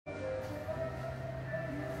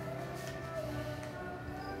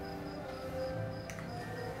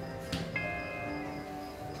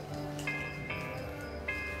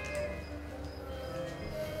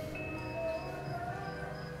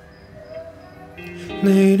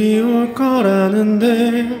내일이 올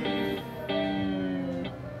거라는데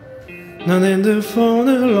난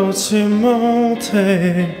핸드폰을 놓지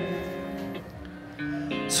못해.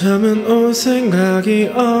 잠은 올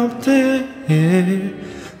생각이 없대.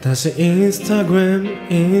 다시 인스타그램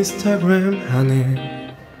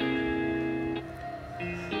하네.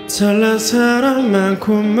 잘난 사람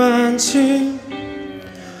많고 많지.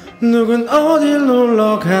 누군 어딜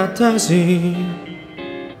놀러 갔다지.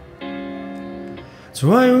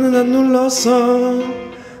 좋아요는 안 눌렀어.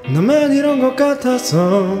 나만 이런 것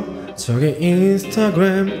같아서. 저기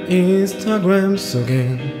인스타그램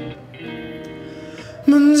속엔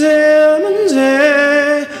문제야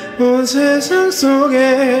문제. 온 세상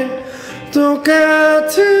속에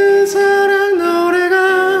똑같은 사랑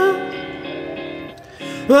노래가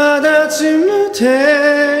와닿지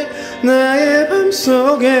못해. 나의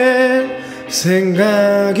맘속에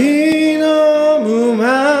생각이 너무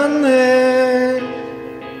많네.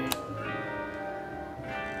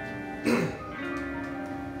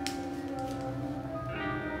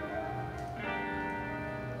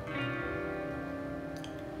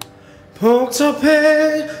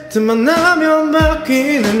 복잡해. 틈만 나면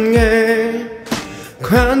바뀌는 게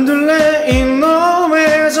관둘래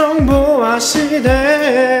이놈의 정보화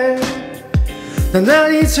시대.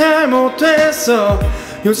 단단히 잘못됐어.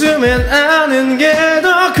 요즘엔 아는 게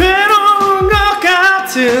더 괴로운 것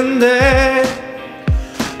같은데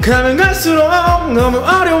가면 갈수록 너무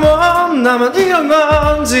어려워. 나만 이런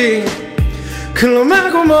건지. 클럽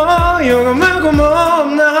말고 뭐 영화 말고 뭐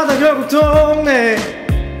나 하다 결국 동네.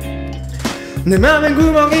 내 맘엔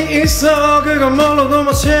구멍이 있어. 그건 뭘로도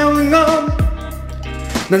못 채우는 건.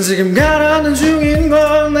 난 지금 가라앉는 중인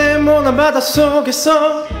걸. 내 모난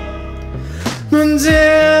바닷속에서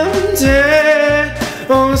문제야 문제.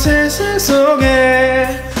 온 세상 속에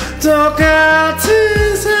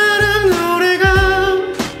똑같은 사랑 노래가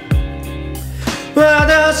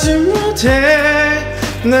와닿지 못해.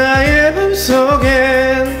 나의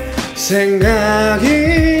맘속엔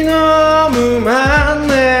생각이 너무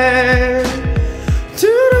많네.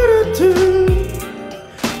 뚜루루뚜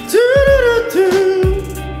뚜루루뚜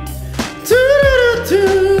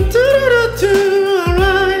뚜루루뚜 뚜루루뚜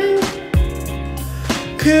alright.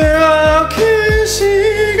 그렇게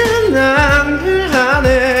시간 낭비하네.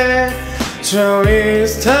 저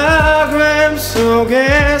인스타그램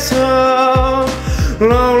속에서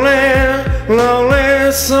lonely lonely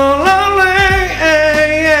so lonely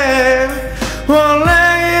yeah. 원래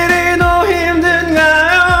이리 너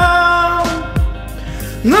힘든가요?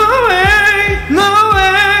 No way no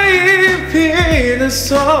way. 이 비는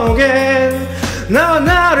속엔 나와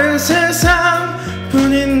다른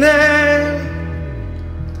세상뿐인데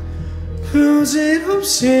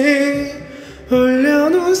부질없이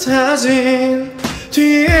올려놓은 사진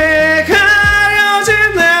뒤에 가려진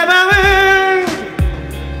내 맘은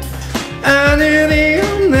아는 이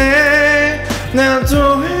없네. 난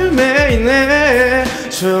또 헤매이네.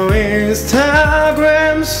 저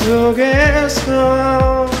인스타그램 속에서.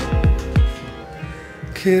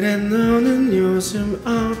 그래 너는 요즘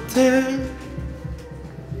어때?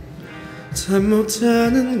 잠 못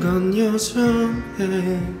자는 건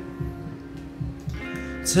여전해.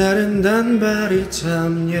 자른 단발이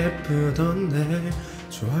참 예쁘던데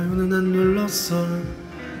좋아요는 안 눌렀어.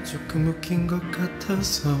 조금 웃긴 것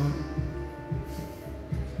같아서.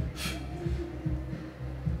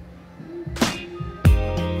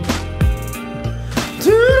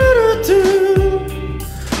 뚜루루뚜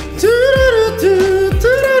뚜루루뚜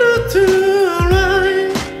뚜루루뚜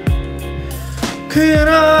alright.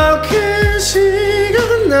 그렇게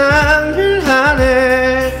시간 낭비를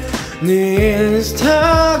하네. 네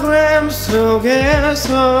인스타그램 속에서